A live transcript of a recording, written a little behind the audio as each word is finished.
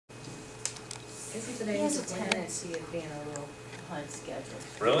Isn't He today's has a the plan? tendency of being a little behind schedule.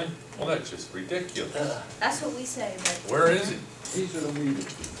 Really? Well, that's just ridiculous. That's what we say, but. Where is he? He's at a meeting.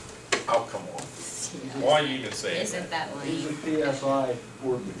 Oh, come on. Why are you even saying Isn't that? that He's lame? at PSI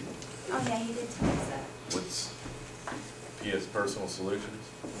board meeting. Oh, yeah, he did tell us that. What's PS Personal Solutions?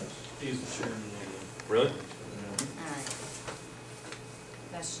 He's the chairman of Really? Alright.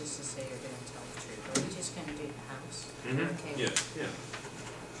 That's just to say you're gonna tell the truth. Are we just gonna do the house? Okay. Yeah, yeah.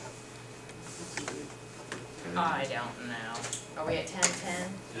 I don't know. Are we at 10:10?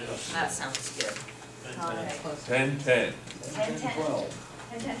 Yes. That sounds good. Alright. 10-10. 10:10. 12.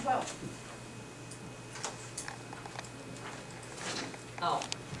 10:10:12. Oh,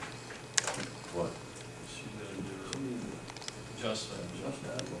 What? She's gonna do her adjustment, Just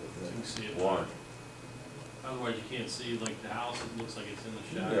that so you little can see it. Why? Otherwise you can't see like the house, it looks like it's in the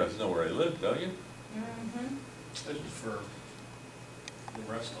You shadow. guys know where I live, don't you? mm-hmm. Especially for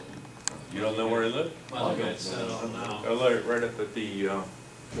the rest of them. You don't know where I live? Might look at it set up now. I live right up at the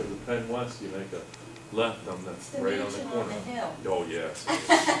Penn West, you make a left on It's the, the right on the mansion on corner. the hill. Oh, yes.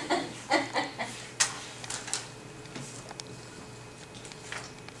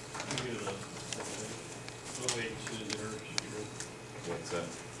 Give it a- Oh wait, she didn't get her, she did. What's that?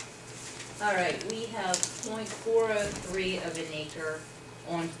 Alright, we have .403 of an acre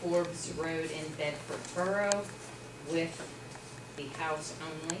on Forbes Road in Bedford Borough with the house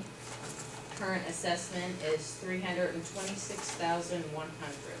only. Current assessment is $326,100.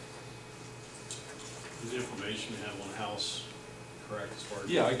 Is the information we have on the house correct as far as?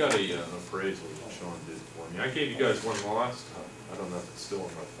 Yeah, I got a appraisal that Sean did for me. I gave you guys one last time. I don't know if it's still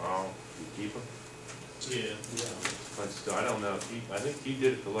in my file. You keep it? Yeah. I don't know if I think he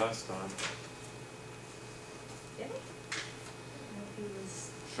did it the last time. Did it? No, he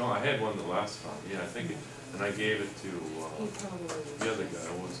was, Sean, I had one the last time. Yeah, I think it, and I gave it to, he probably was. the other guy.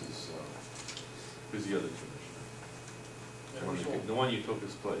 What was his, who's the other commissioner? The one you took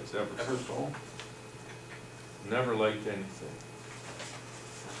his place, Eversole. Never liked anything.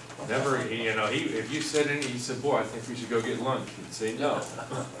 Never, you know, if you said anything, he said, boy, I think we should go get lunch. He'd say, no,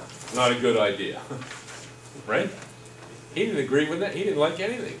 not a good idea. Right? He didn't agree with that. He didn't like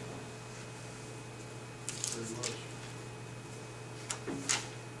anything. Pretty much.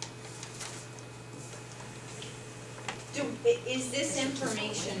 Is this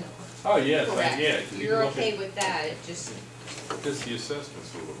information Oh, yes, correct? yeah. 'Cause you You're can look okay at- with that, it just, Because the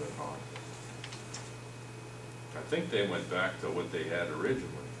assessment's a little bit high. I think they went back to what they had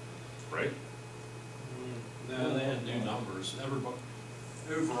originally, right? No, they had new numbers.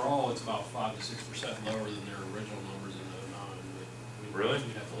 Overall, it's about 5 to 6% lower than their original numbers in '09, but. Really?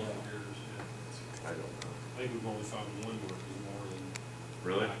 You'd have to look at yours, yeah. I don't know. I think we've only found one where it was more than.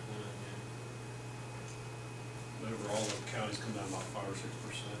 Really? back then, yeah. But overall, the county's come down about 5 or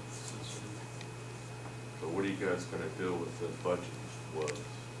 6% since then. So what are you guys gonna do with the budget was?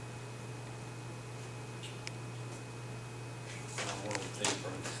 I don't know what it takes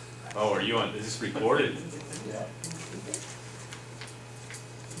from. Oh, are you on, is this recorded? Yeah.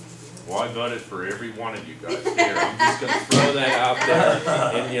 Well, I voted for every one of you guys here. I'm just gonna throw that out there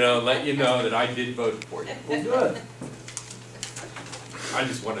and, you know, let you know that I did vote for you. Well, good. I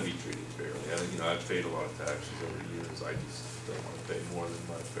just wanna be treated fairly. You know, I've paid a lot of taxes over the years. I just don't wanna pay more than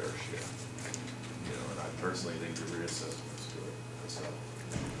my fair share. You know, and I personally think the reassessment's good, myself.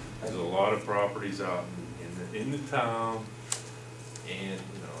 There's a lot of properties out in the town and,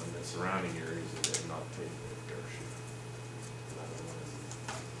 you know, in the surrounding areas that have not paid their fair share.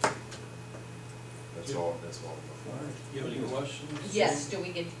 That's all. All right. You have any questions? yes, do we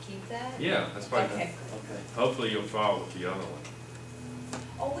get to keep that? Yeah, that's fine. Okay. Okay. Hopefully you'll file with the other one.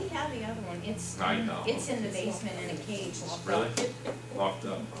 Oh, we have the other one, it's, I know. it's in the basement in a cage locked Really? up. Locked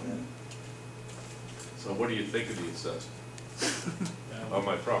up. Huh? So what do you think of the assessment Yeah, of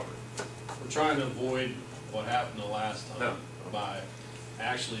my property? We're trying to avoid what happened the last time No. by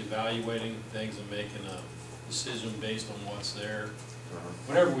actually evaluating things and making a decision based on what's there.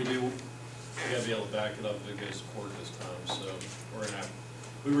 Whatever we do, we gotta be able to back it up if it goes to court this time, so we're gonna have,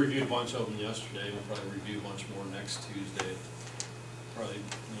 we reviewed a bunch of them yesterday, we'll probably review a bunch more next Tuesday. Probably,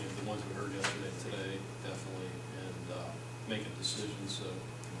 you know, the ones we heard yesterday and today, definitely, and, make a decision, so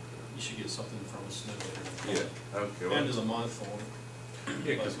you should get something from us soon later. Yeah, okay. End of the month on it.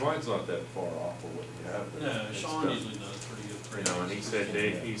 Yeah, because mine's not that far off of what you have. but No, it's Sean done. usually does pretty good. You know, and he said,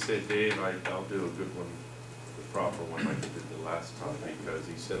 Dave, I'll do a good one, the proper one like I did the last time, because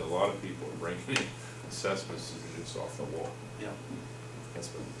he said a lot of people are bringing in assessments that are just off the wall. Yeah. That's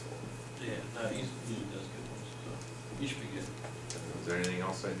what he told me. Yeah, no, he usually does good ones, so you should be good. Is there anything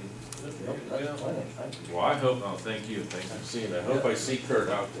else I need? Nope, that's plenty, thank you. Well, I hope, oh, thank you for seeing it. I hope I see Kurt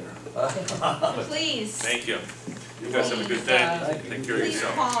out there. Please. Thank you. You guys have a good day. Take care of Please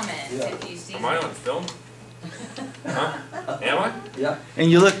yourself. comment Yeah. if you see. Am I on film? Huh? Am I? Yeah.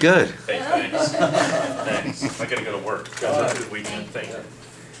 And you look good. Hey, thanks. Thanks. I gotta go to work. Guys, have a good weekend. Thank you.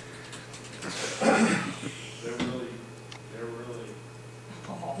 They're really,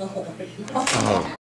 Oh. Oh.